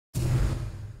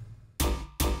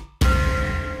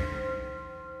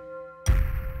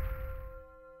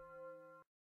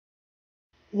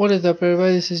What is up,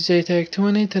 everybody? This is Jtag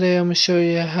 20. Today I'm going to show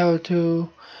you how to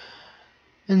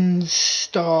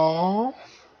install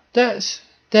Dash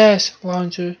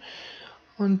Launcher.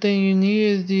 One thing you need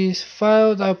is these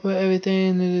files. I'll put everything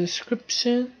in the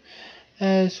description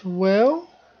as well.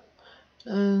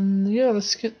 And yeah,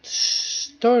 let's get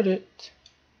started.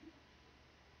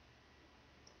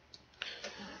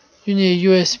 You need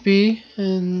USB,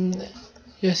 and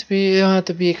USB, it don't have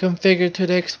to be configured to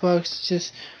the Xbox,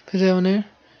 just put it on there,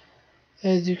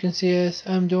 as you can see as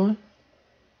I'm doing.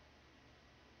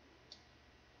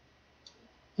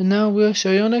 And now we'll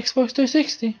show you on Xbox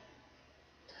 360.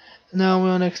 Now we're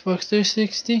on Xbox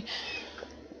 360.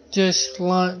 Just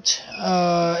launch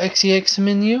XEX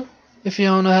menu. If you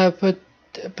don't know how to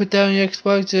put that on your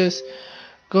Xbox, just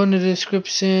go in the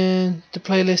description. The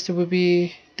playlist will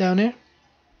be down there.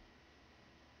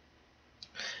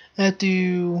 After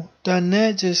you done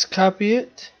that, just copy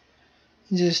it.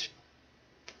 Just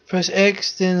press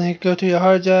X, then go to your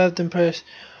hard drive, then press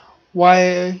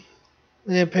Y,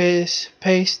 then press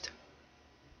paste.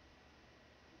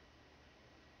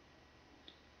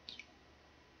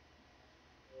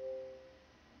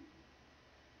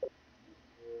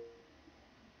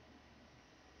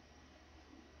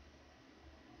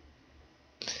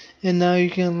 And now you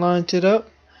can launch it up,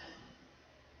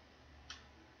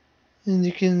 and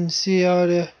you can see all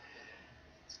the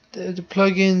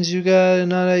plugins you got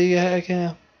and all that. I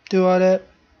can do all that.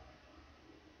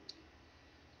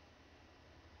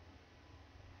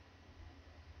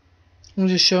 I'm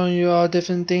just showing you all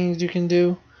different things you can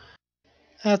do.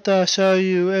 After I show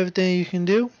you everything you can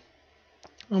do,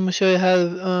 I'm gonna show you how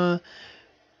to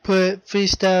put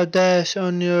Freestyle Dash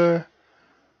on your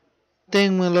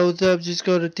thing. When it loads up, just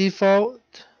go to default,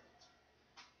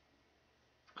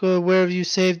 go wherever you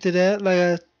saved it at, like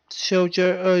I showed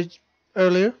you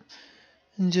earlier,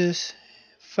 and just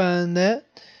find that.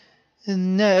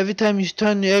 And now every time you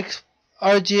turn your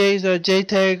RGAs or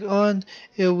Jtag on,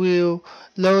 it will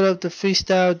load up the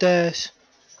Freestyle Dash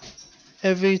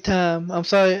every time. I'm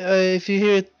sorry if you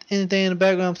hear anything in the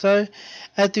background, I'm sorry.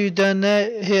 After you've done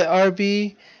that, hit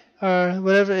RB or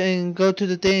whatever and go to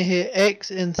the thing, hit X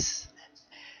and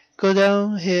go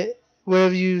down, hit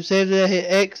wherever you saved it, hit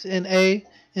X and A,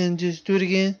 and just do it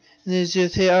again, and then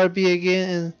just hit RB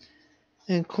again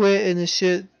and quit, and it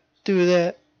should do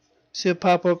that. Should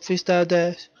pop up Freestyle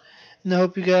Dash. And I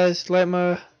hope you guys like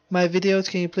my videos.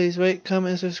 Can you please rate,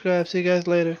 comment, and subscribe? See you guys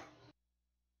later.